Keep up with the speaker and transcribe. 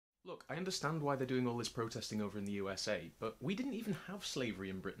Look, I understand why they're doing all this protesting over in the USA, but we didn't even have slavery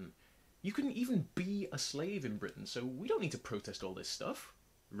in Britain. You couldn't even be a slave in Britain, so we don't need to protest all this stuff.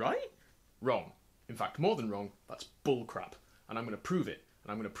 Right? Wrong. In fact, more than wrong, that's bullcrap. And I'm going to prove it.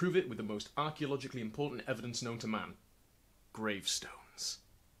 And I'm going to prove it with the most archaeologically important evidence known to man. Gravestones.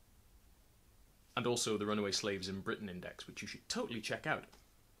 And also the Runaway Slaves in Britain Index, which you should totally check out.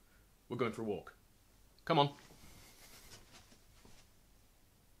 We're going for a walk. Come on.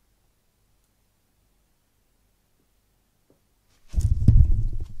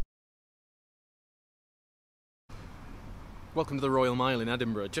 Welcome to the Royal Mile in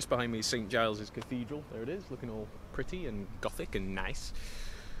Edinburgh. Just behind me is St Giles's Cathedral. There it is, looking all pretty and gothic and nice.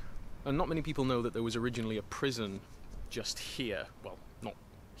 And not many people know that there was originally a prison just here. Well, not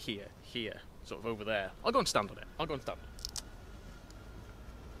here, here. Sort of over there. I'll go and stand on it.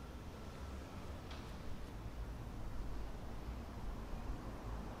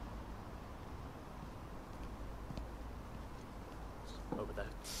 Over there.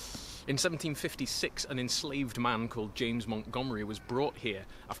 In 1756, an enslaved man called James Montgomery was brought here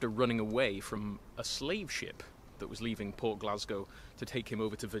after running away from a slave ship that was leaving Port Glasgow to take him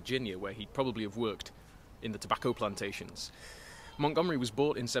over to Virginia, where he'd probably have worked in the tobacco plantations. Montgomery was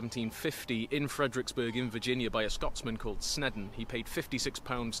bought in 1750 in Fredericksburg in Virginia by a Scotsman called Snedden. He paid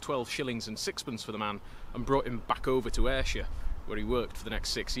 £56, 12 shillings and sixpence for the man and brought him back over to Ayrshire, where he worked for the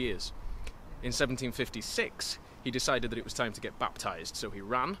next 6 years. In 1756, he decided that it was time to get baptised, so he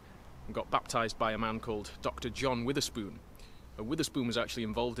ran and got baptised by a man called Dr. John Witherspoon. Witherspoon was actually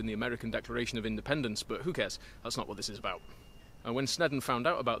involved in the American Declaration of Independence, but who cares? That's not what this is about. When Snedden found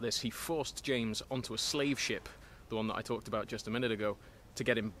out about this, he forced James onto a slave ship, the one that I talked about just a minute ago, to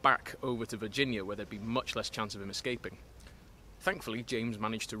get him back over to Virginia, where there'd be much less chance of him escaping. Thankfully, James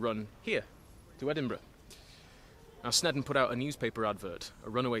managed to run here, to Edinburgh. Now, Snedden put out a newspaper advert,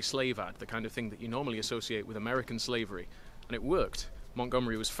 a runaway slave ad, the kind of thing that you normally associate with American slavery, and it worked.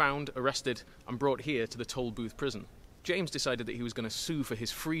 Montgomery was found, arrested, and brought here to the Toll Booth prison. James decided that he was going to sue for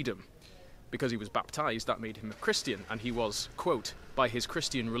his freedom. Because he was baptised, that made him a Christian, and he was, quote, by his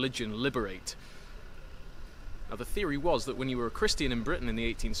Christian religion liberate. Now, the theory was that when you were a Christian in Britain in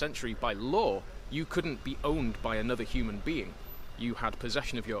the 18th century, by law, you couldn't be owned by another human being. You had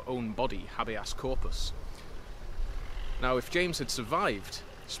possession of your own body, habeas corpus. Now, if James had survived,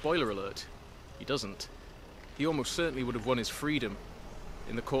 spoiler alert, he doesn't, he almost certainly would have won his freedom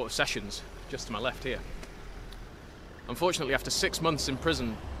in the Court of Sessions, just to my left here. Unfortunately, after 6 months in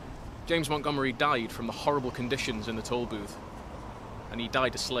prison, James Montgomery died from the horrible conditions in the toll booth, and he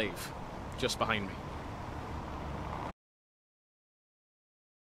died a slave, just behind me.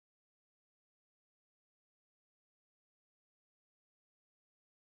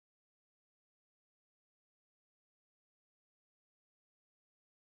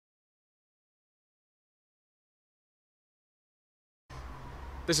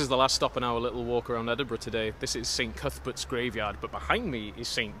 This is the last stop on our little walk around Edinburgh today. This is St Cuthbert's graveyard, but behind me is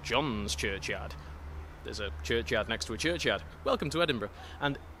St John's churchyard. There's a churchyard next to a churchyard. Welcome to Edinburgh.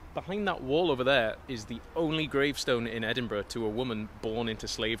 And behind that wall over there is the only gravestone in Edinburgh to a woman born into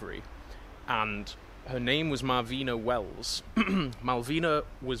slavery. And her name was Malvina Wells. Malvina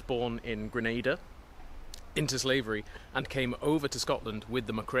was born in Grenada, into slavery, and came over to Scotland with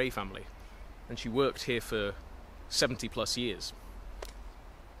the McRae family. And she worked here for 70 plus years.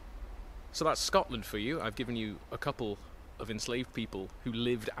 So that's Scotland for you. I've given you a couple of enslaved people who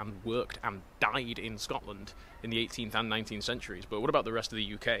lived and worked and died in Scotland in the 18th and 19th centuries. But what about the rest of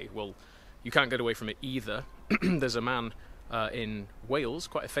the UK? Well, you can't get away from it either. There's a man in Wales,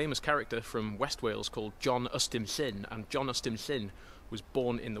 quite a famous character from West Wales, called John Ystum Llyn. And John Ystum Llyn was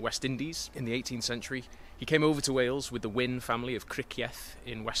born in the West Indies in the 18th century. He came over to Wales with the Wynn family of Criccieth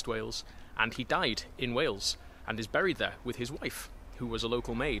in West Wales, and he died in Wales and is buried there with his wife, who was a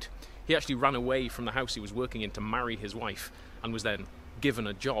local maid. He actually ran away from the house he was working in to marry his wife, and was then given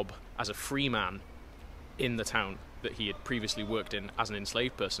a job as a free man in the town that he had previously worked in as an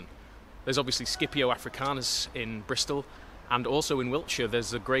enslaved person. There's obviously Scipio Africanus in Bristol, and also in Wiltshire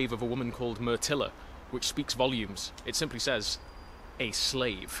there's the grave of a woman called Myrtilla, which speaks volumes. It simply says, a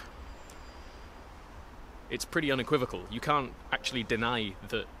slave. It's pretty unequivocal. You can't actually deny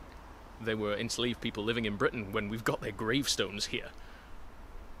that there were enslaved people living in Britain when we've got their gravestones here.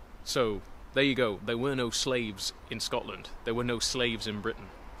 So, there you go. There were no slaves in Scotland. There were no slaves in Britain.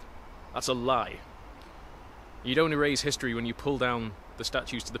 That's a lie. You don't erase history when you pull down the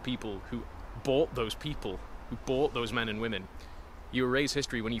statues to the people who bought those people, who bought those men and women. You erase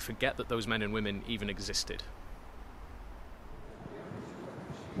history when you forget that those men and women even existed.